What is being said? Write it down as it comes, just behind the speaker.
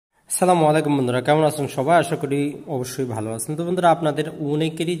আসসালামু আলাইকুম বন্ধুরা, কেমন আছেন সবাই? আশা করি অবশ্যই ভালো আছেন। তো বন্ধুরা, আপনাদের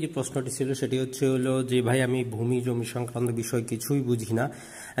অনেকেরই যে প্রশ্নটি ছিল সেটি হলো যে ভাই, আমি ভূমি জমি সংক্রান্ত বিষয় কিছুই বুঝি না,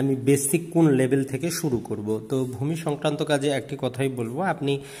 আমি বেসিক কোন লেভেল থেকে শুরু করব। তো ভূমি সংক্রান্ত কাজে একটি কথাই বলবো,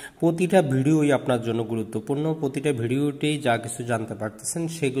 আপনি প্রতিটা ভিডিওই আপনার জন্য গুরুত্বপূর্ণ। প্রতিটা ভিডিওতেই যা কিছু জানতে পারতেছেন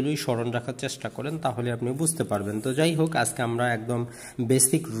সেগুলোই স্মরণ রাখার চেষ্টা করেন, তাহলে আপনি বুঝতে পারবেন। তো যাই হোক, আজকে আমরা একদম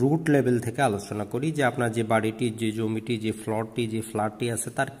বেসিক রুট লেভেল থেকে আলোচনা করি যে আপনার যে বাড়িটি, যে জমিটি, যে ফ্ল্যাটটি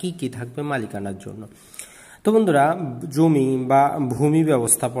আছে তার কি কি থাকবে মালিকানার জন্য। তো বন্ধুরা, জমি বা ভূমি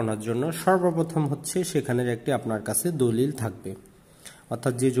ব্যবস্থাপনার জন্য সর্বপ্রথম হচ্ছে সেখানের একটি আপনার কাছে দলিল থাকবে,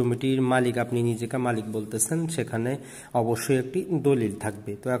 অর্থাৎ যে জমিটির মালিক, আপনি নিজেকে মালিক বলতেছেন, সেখানে অবশ্যই একটি দলিল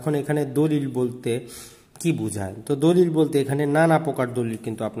থাকবে। তো এখন এখানে দলিল বলতে কি বোঝায়? তো দলিল বলতে এখানে নানা প্রকার দলিল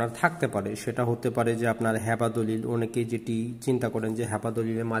কিন্তু আপনার থাকতে পারে। সেটা হতে পারে যে আপনার হেবা দলিল, অনেকেই যেটি চিন্তা করেন যে হেবা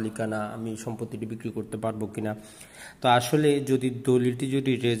দলিলের মালিকানা, আমি সম্পত্তিটি বিক্রি করতে পারবো কিনা। তো আসলে যদি দলিলটি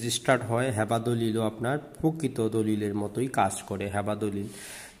যদি রেজিস্টার্ড হয়, হেবা দলিলও আপনার প্রকৃত দলিলের মতোই কাজ করে। হেবা দলিল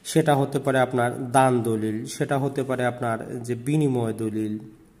সেটা হতে পারে আপনার দান দলিল, সেটা হতে পারে আপনার যে বিনিময় দলিল,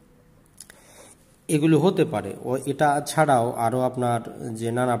 এগুলো হতে পারে। ও এটা ছাড়াও আরও আপনার যে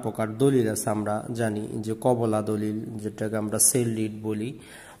নানা প্রকার দলিল আছে, আমরা জানি যে কবলা দলিল, যেটাকে আমরা সেল ডিড বলি,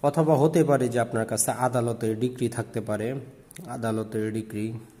 অথবা হতে পারে যে আপনার কাছে আদালতের ডিক্রি থাকতে পারে, আদালতের ডিক্রি,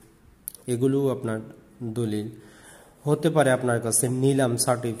 এগুলোও আপনার দলিল হতে পারে। আপনার কাছে নিলাম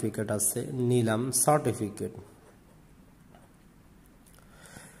সার্টিফিকেট আছে, নিলাম সার্টিফিকেট।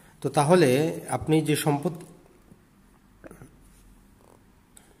 তো তাহলে আপনি যে সম্পত্তি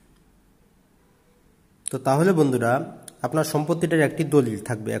তাহলে বন্ধুরা, আপনার সম্পত্তিটার একটি দলিল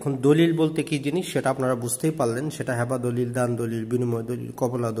থাকবে। এখন দলিল বলতে কি জিনিস সেটা আপনারা বুঝতেই পারলেন। সেটা হেবা দলিল, দান দলিল, বিনিময় দলিল,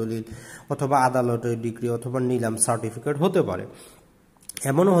 কবলা দলিল, অথবা আদালতের ডিক্রি, অথবা নিলাম সার্টিফিকেট হতে পারে।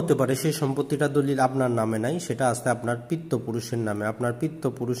 এমনও হতে পারে সেই সম্পত্তিটা দলিল আপনার নামে নাই, সেটা আসতে আপনার পিতৃপুরুষের নামে, আপনার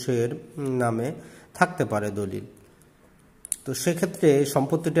পিতৃপুরুষের নামে থাকতে পারে দলিল। তো সেক্ষেত্রে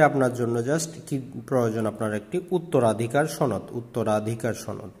সম্পত্তিটি আপনার জন্য জাস্ট কি প্রয়োজন? আপনার একটি উত্তরাধিকার সনদ, উত্তরাধিকার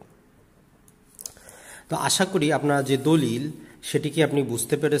সনদ। তো আশা করি আপনার যে দলিল সেটি কি আপনি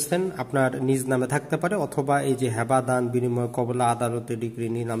বুঝতে পেরেছেন। আপনার নিজ নামে থাকতে পারে, অথবা এই যে হেবা, দান, বিনিময়, কবলা, আদালতে ডিগ্রি,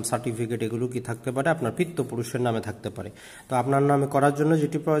 নিলাম সার্টিফিকেট, এগুলো কি থাকতে পারে? আপনার পিতৃপুরুষের নামে থাকতে পারে। তো আপনার নামে করার জন্য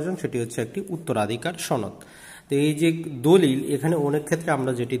যেটি প্রয়োজন সেটি হচ্ছে একটি উত্তরাধিকার সনদ। তো এই যে দলিল, এখানে অনেক ক্ষেত্রে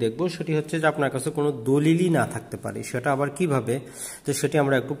আমরা যেটি দেখব সেটি হচ্ছে যে আপনার কাছে কোনো দলিলই না থাকতে পারে। সেটা আবার কিভাবে, তো সেটি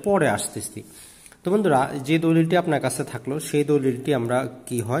আমরা একটু পরে আসতেছি। তো বন্ধুরা, যে দলিলটি আপনার কাছে থাকলো সেই দলিলটি আমরা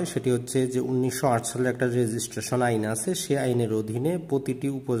কি হয় সেটি হচ্ছে যে 1908 সালে একটা রেজিস্ট্রেশন আইন আছে, সেই আইনের অধীনে প্রতিটি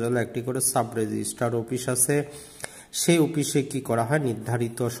উপজেলা একটি করে সাব রেজিস্ট্রার অফিস আছে। সেই অফিসে কি করা হয়,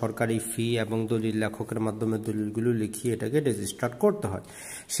 নির্ধারিত সরকারি ফি এবং দলিল লেখকের মাধ্যমে দলিলগুলো লিখিয়ে এটাকে রেজিস্টার্ড করতে হয়।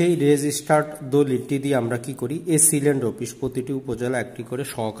 সেই রেজিস্টার্ড দলিলটি দিয়ে আমরা কি করি, এসিল্যান্ড অফিস, প্রতিটি উপজেলা একটি করে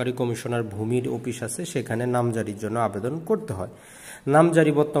সহকারী কমিশনার ভূমির অফিস আছে, সেখানে নামজারির জন্য আবেদন করতে হয়।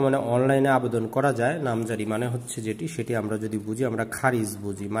 নামজারি বর্তমানে অনলাইনে আবেদন করা যায়। নামজারি মানে হচ্ছে যেটি, সেটি আমরা যদি বুঝি, আমরা খারিজ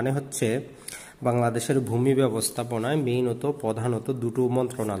বুঝি, মানে হচ্ছে বাংলাদেশের ভূমি ব্যবস্থাপনায় প্রধানত দুটো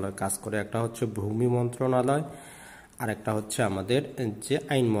মন্ত্রণালয় কাজ করে। একটা হচ্ছে ভূমি মন্ত্রণালয়, আর একটা হচ্ছে আমাদের যে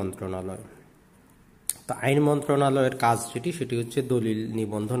আইন মন্ত্রণালয়। তো আইন মন্ত্রণালয়ের কাজ সেটি হচ্ছে দলিল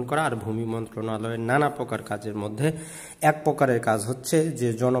নিবন্ধন করা, আর ভূমি মন্ত্রণালয়ের নানা প্রকার কাজের মধ্যে এক প্রকারের কাজ হচ্ছে যে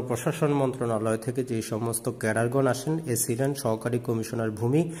জনপ্রশাসন মন্ত্রণালয় থেকে যে সমস্ত ক্যাডারগণ আসেন, এসিল্যান্ড, সহকারী কমিশনার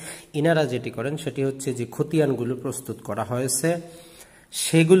ভূমি, ইনারা যেটি করেন সেটি হচ্ছে যে খতিয়ানগুলো প্রস্তুত করা হয়েছে,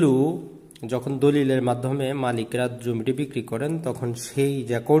 সেগুলো যখন দলিলের মাধ্যমে মালিকরা জমিটি বিক্রি করেন তখন সেই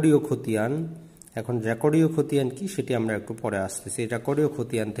রেকর্ডীয় খতিয়ান, এখন রেকর্ডীয় খতিয়ান কি সেটি আমরা একটু পরে আসতেছি। রেকর্ডীয়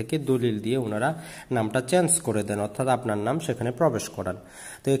খতিয়ান থেকে দলিল দিয়ে ওনারা নামটা চেঞ্জ করে দেন, অর্থাৎ আপনার নাম সেখানে প্রবেশ করান।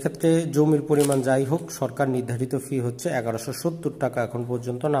 তো এক্ষেত্রে জমির পরিমাণ যাই হোক, সরকার নির্ধারিত ফি হচ্ছে 1170 টাকা এখন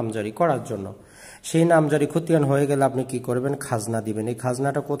পর্যন্ত নামজারি করার জন্য। সেই নামজারি খতিয়ান হয়ে গেলে আপনি কি করবেন, খাজনা দিবেন। এই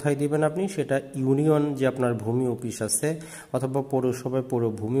খাজনাটা কোথায় দিবেন আপনি? সেটা ইউনিয়ন যে আপনার ভূমি অফিস আছে, অথবা পৌরসভায় পৌর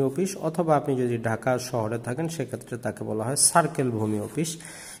ভূমি অফিস, অথবা আপনি যদি ঢাকা শহরে থাকেন সেক্ষেত্রে তাকে বলা হয় সার্কেল ভূমি অফিস।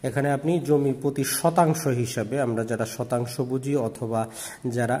 এখানে আপনি জমির প্রতি শতাংশ হিসাবে, আমরা যারা শতাংশ বুঝি অথবা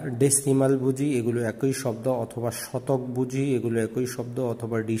যারা ডেসিমাল বুঝি এগুলো একই শব্দ, অথবা শতক বুঝি এগুলো একই শব্দ,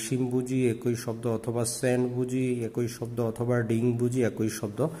 অথবা ডিসিম বুঝি একই শব্দ, অথবা সেন্ট বুঝি একই শব্দ, অথবা ডিং বুঝি একই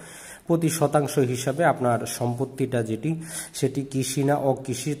শব্দ। প্রতি শতাংশ হিসাবে আপনার সম্পত্তিটা সেটি কৃষি না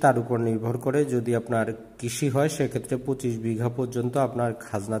অকৃষি তার উপর নির্ভর করে। যদি আপনার কৃষি হয় সেক্ষেত্রে 25 বিঘা পর্যন্ত আপনার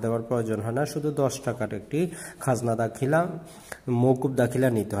খাজনা দেওয়ার প্রয়োজন হয় না, শুধু 10 টাকার একটি খাজনা দাখিলা, মওকুফ দাখিলা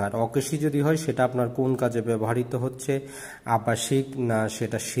নিতে দিতে হয়। আর অকেশি যদি হয় সেটা আপনার কোন কাজে ব্যবহৃত হচ্ছে, আবাসিক না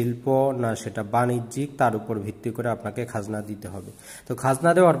সেটা শিল্প না সেটা বাণিজ্যিক, তার উপর ভিত্তি করে আপনাকে খাজনা দিতে হবে। তো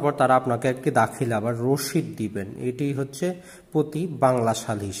খাজনা দেওয়ার পর তারা আপনাকে একটি দাখিলা আবার রসিদ দিবেন, এটি হচ্ছে প্রতি বাংলা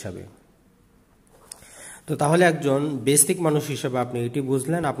সাল হিসাবে। তো তাহলে একজন বেসিক মানুষ হিসেবে আপনি এটি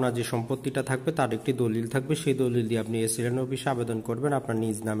বুঝলেন, আপনার যে সম্পত্তিটা থাকবে তার একটি দলিল থাকবে, সেই দলিল দিয়ে আপনি এসিলেন অফিসে আবেদন করবেন, আপনার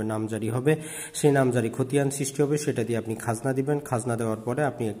নিজ নামে নামজারি হবে, সেই নামজারি খতিয়ান সৃষ্টি হবে, সেটা দিয়ে আপনি খাজনা দিবেন, খাজনা দেওয়ার পরে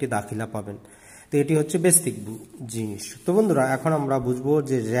আপনি একটি দাখিলা পাবেন। তো এটি হচ্ছে বেসিক জিনিস। তো বন্ধুরা এখন আমরা বুঝবো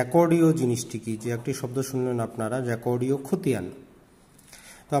যে রেকর্ডীয় জিনিসটি কি। যে একটি শব্দ শুনলেন আপনারা, রেকর্ডীয় খতিয়ান।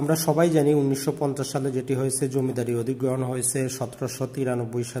 তো আমরা সবাই জানি 1950 সালে যেটি হয়েছে জমিদারি অধিগ্রহণ হয়েছে,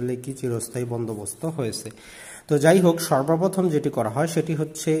 1793 সালে কি চিরস্থায়ী বন্দোবস্ত হয়েছে। তো যাই হোক, সর্বপ্রথম যেটি করা হয় সেটি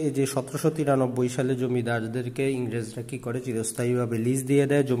হচ্ছে এই যে 1793 সালে জমিদারদেরকে ইংরেজরা কি করে চিরস্থায়ীভাবে লিজ দিয়ে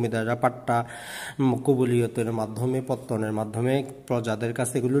দেয়। জমিদাররা পাট্টা কবুলিয়তের মাধ্যমে, পত্তনের মাধ্যমে প্রজাদের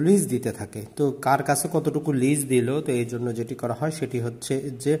কাছে এগুলো লিজ দিতে থাকে। তো কার কাছে কতটুকু লিজ দিল, তো এই জন্য যেটি করা হয় সেটি হচ্ছে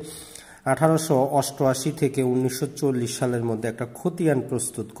যে 1888 থেকে 1940 সালের মধ্যে একটা খতিয়ান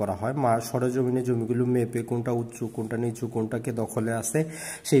প্রস্তুত করা হয়। সরেজমিনে জমিগুলো মেপে কোনটা উঁচু কোনটা নিচু কোনটাকে দখলে আছে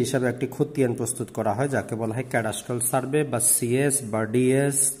সেই হিসাবে একটি খতিয়ান প্রস্তুত করা হয়, যাকে বলা হয় ক্যাডাস্ট্রাল সার্ভে বা সিএস বা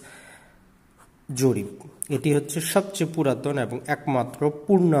ডিএস জরিপ। এটি হচ্ছে সবচেয়ে পুরাতন এবং একমাত্র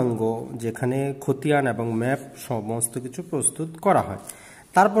পূর্ণাঙ্গ যেখানে খতিয়ান এবং ম্যাপ সমস্ত কিছু প্রস্তুত করা হয়।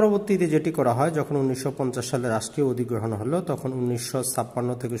 তার পরবর্তীতে যেটি করা হয়, যখন 1950 সালে রাষ্ট্রীয় অধিগ্রহণ হলো, তখন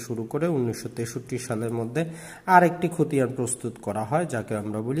 1956 থেকে শুরু করে 1963 সালের মধ্যে আরেকটি খতিয়ান প্রস্তুত করা হয়, যাকে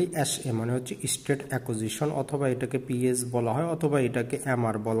আমরা বলি এসএ, মানে হচ্ছে স্টেট অ্যাকুইজিশন, অথবা এটাকে পিএস বলা হয়, অথবা এটাকে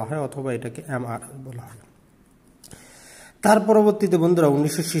এমআর বলা হয়, অথবা এটাকে এমআর বলা হয়। তার পরবর্তীতে বন্ধুরা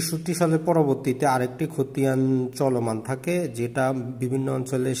 1966 সালের পরবর্তীতে আরেকটি খতিয়ান চলমান থাকে, যেটা বিভিন্ন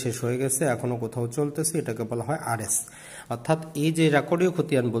অঞ্চলে শেষ হয়ে গেছে, এখনো কোথাও চলতেছে, এটাকে বলা হয় আরএস। অর্থাৎ এই যে রেকর্ডীয়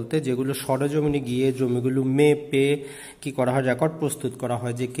খতিয়ান বলতে যেগুলো সরেজমিনে গিয়ে জমিগুলো মেপে কি করা হয়, রেকর্ড প্রস্তুত করা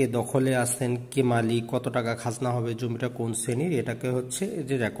হয় যে কে দখলে আছেন, কে মালিক, কত টাকা খাজনা হবে, জমিটা কোন শ্রেণীর, এটাকে হচ্ছে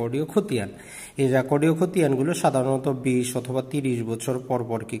যে রেকর্ডীয় খতিয়ান। এই রেকর্ডীয় খতিয়ানগুলো সাধারণত 20 অথবা 30 বছর পর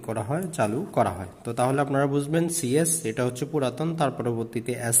পর কি করা হয়, চালু করা হয়। তো তাহলে আপনারা বুঝবেন সিএস এটা হচ্ছে পুরাতন, তার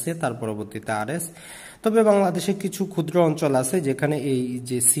পরবর্তীতে এসএ, তার পরবর্তীতে আরএস। তবে বাংলাদেশে কিছু ক্ষুদ্র অঞ্চল আছে যেখানে এই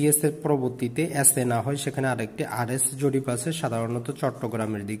যে সিএস এর পরবর্তীতে এসএ না হয়, সেখানে আরেকটি আরএস জরিপ আছে, সাধারণত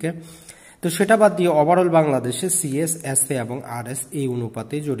চট্টগ্রামের দিকে। তো সেটা বাদ দিয়ে ওভারঅল বাংলাদেশে সিএস, এসএ এবং আরএস এই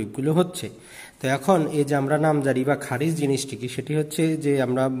অনুপাতে জরিপগুলো হচ্ছে। তো এখন এই যে আমরা নামজারি বা খারিজ জিনিসটি কি, সেটি হচ্ছে যে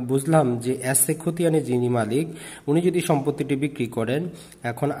আমরা বুঝলাম যে এসএ খতিয়ানে যিনি মালিক উনি যদি সম্পত্তিটি বিক্রি করেন,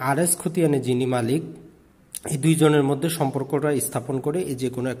 এখন আরএস খতিয়ানে যিনি মালিক এই দুইজনের মধ্যে সম্পর্কটা স্থাপন করে এই যে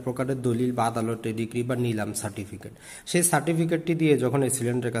কোনো এক প্রকারের দলিল বা আদালতের ডিগ্রি বা নিলাম সার্টিফিকেট, সেই সার্টিফিকেটটি দিয়ে যখন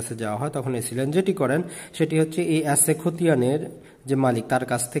এসিলেন্টের কাছে যাওয়া হয়, তখন এসিলেন্ট যেটি করেন সেটি হচ্ছে এই এসএ খতিয়ানের যে মালিক তার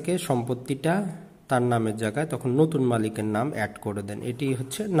কাছ থেকে সম্পত্তিটা তার নামের জায়গায় তখন নতুন মালিকের নাম অ্যাড করে দেন, এটি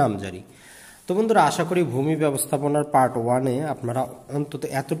হচ্ছে নামজারি। তো বন্ধুরা আশা করি ভূমি ব্যবস্থাপনার পার্ট 1-এ আপনারা অন্তত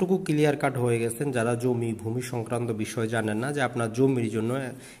এতটুকু ক্লিয়ার কাট হয়ে গেছেন, যারা ভূমি সংক্রান্ত বিষয় জানেন না, যে আপনার জমির জন্য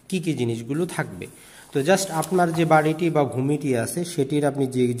কি কি জিনিসগুলো থাকবে। তো জাস্ট আপনার যে বাড়িটি বা ভূমিটি আছে সেটির আপনি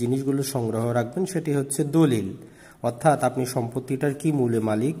যে জিনিসগুলো সংগ্রহ রাখবেন সেটি হচ্ছে দলিল, অর্থাৎ আপনি সম্পত্তিটার কি মূল্যে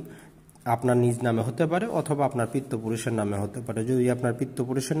মালিক, আপনার নিজ নামে হতে পারে অথবা আপনার পিতৃপুরুষের নামে হতে পারে। যদি আপনার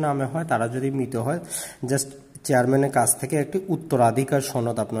পিতৃপুরুষের নামে হয়, তারা যদি মৃত হয়, জাস্ট চেয়ারম্যানের কাছ থেকে একটি উত্তরাধিকার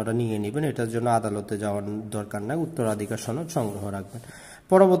সনদ আপনারা নিয়ে নেবেন, এটার জন্য আদালতে যাওয়ার দরকার নাই, উত্তরাধিকার সনদ সংগ্রহ রাখবেন।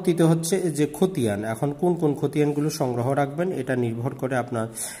 পরবর্তীতে হচ্ছে যে খতিয়ান, এখন কোন কোন খতিয়ানগুলো সংগ্রহ রাখবেন এটা নির্ভর করে আপনার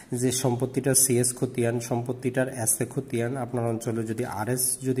যে সম্পত্তিটার সিএস খতিয়ান, সম্পত্তিটার এসএ খতিয়ান, আপনার অঞ্চলে যদি আরএস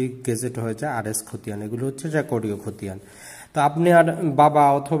যদি গেজেট হয়ে যায় আরএস খতিয়ান, এগুলো হচ্ছে রেকর্ডীয় খতিয়ান। তো আপনি আর বাবা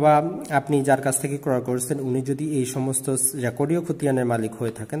অথবা আপনি যার কাছ থেকে ক্রয় করেছেন উনি যদি এই সমস্ত রেকর্ডীয় খতিয়ানের মালিক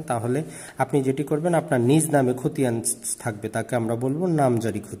হয়ে থাকেন, তাহলে আপনি যেটি করবেন আপনার নিজ নামে খতিয়ান থাকবে, তাকে আমরা বলবো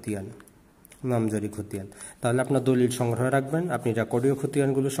নামজারি খতিয়ান, নামজারি খতিয়ান। তাহলে আপনার দলিল সংগ্রহ রাখবেন, আপনি রেকর্ডীয়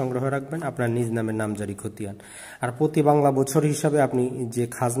খতিয়ানগুলো সংগ্রহ রাখবেন, আপনার নিজ নামে নামজারি খতিয়ান। আর প্রতি বাংলা বছর হিসাবে আপনি যে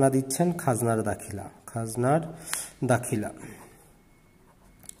খাজনা দিচ্ছেন খাজনার দাখিলা, খাজনার দাখিলা,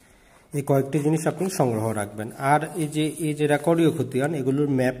 এই কয়েকটি জিনিস আপনি সংগ্রহ রাখবেন। আর এই যে রেকর্ডীয় খতিয়ান এগুলোর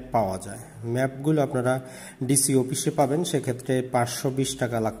ম্যাপ পাওয়া যায়, ম্যাপগুলো আপনারা ডিসি অফিসে পাবেন, সেক্ষেত্রে 520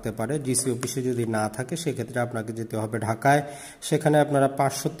 টাকা লাগতে পারে। ডিসি অফিসে যদি না থাকে সেক্ষেত্রে আপনাকে যেতে হবে ঢাকায়, সেখানে আপনারা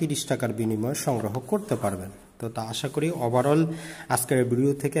 530 টাকার বিনিময়ে সংগ্রহ করতে পারবেন। তো তা আশা করি ওভারঅল আজকের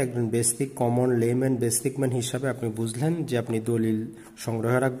ভিডিও থেকে একজন basic common layman basic man হিসাবে আপনি বুঝলেন যে আপনি দলিল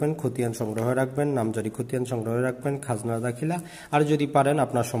সংগ্রহে রাখবেন, খতিয়ান সংগ্রহে রাখবেন, নামজারি খতিয়ান সংগ্রহে রাখবেন, খাজনা দাখিলা, আর যদি পারেন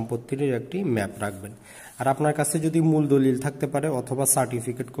আপনার সম্পত্তির একটি ম্যাপ রাখবেন। আর আপনার কাছে যদি মূল দলিল থাকতে পারে অথবা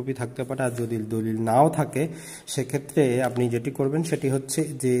সার্টিফিকেট কপি থাকতে পারে, আর যদি দলিল নাও থাকে সেক্ষেত্রে আপনি যেটি করবেন সেটি হচ্ছে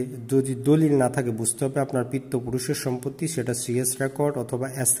যে যদি দলিল না থাকে বুঝতে হবে আপনার পিতৃপুরুষের সম্পত্তি, সেটা সিএস রেকর্ড অথবা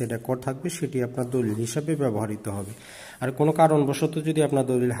এসএ রেকর্ড থাকবে, সেটি আপনার দলিল হিসাবে ব্যবহৃত হবে। আর কোনো কারণবশত যদি আপনার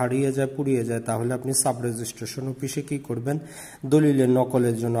দলিল হারিয়ে যায়, পুড়িয়ে যায়, তাহলে আপনি সাব রেজিস্ট্রেশন অফিসে কী করবেন, দলিলের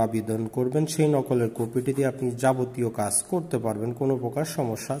নকলের জন্য আবেদন করবেন। সেই নকলের কপিটি দিয়ে আপনি যাবতীয় কাজ করতে পারবেন কোনো প্রকার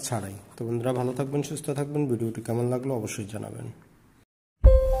সমস্যা ছাড়াই। তো বন্ধুরা ভালো থাকবেন, সুস্থ থাকবেন। ভিডিওটি কেমন লাগলো অবশ্যই জানাবেন।